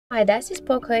Hi, this is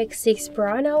Poco X6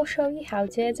 Pro and I'll show you how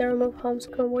to add and remove home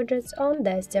screen widgets on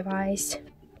this device.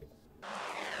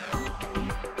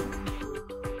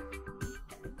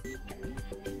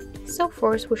 So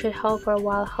first we should hold for a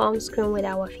while home screen with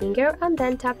our finger and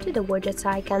then tap to the widgets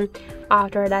icon.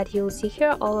 After that you'll see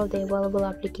here all of the available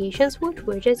applications with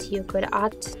widgets you could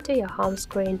add to your home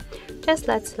screen. Just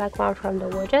let's select one from the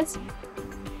widgets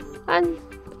and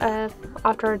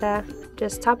after that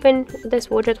just tap in this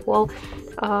widget wall.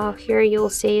 Here you'll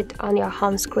see it on your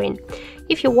home screen.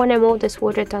 If you want to move this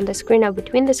widget on the screen or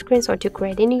between the screens or to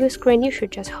create a new screen, you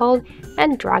should just hold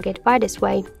and drag it by this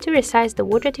way. To resize the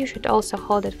widget you should also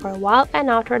hold it for a while, and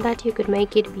after that you could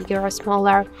make it bigger or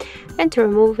smaller. And to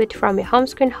remove it from your home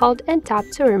screen, hold and tap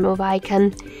to remove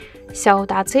icon. So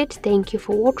that's it, thank you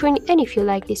for watching, and if you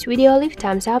like this video leave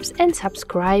thumbs up and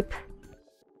subscribe.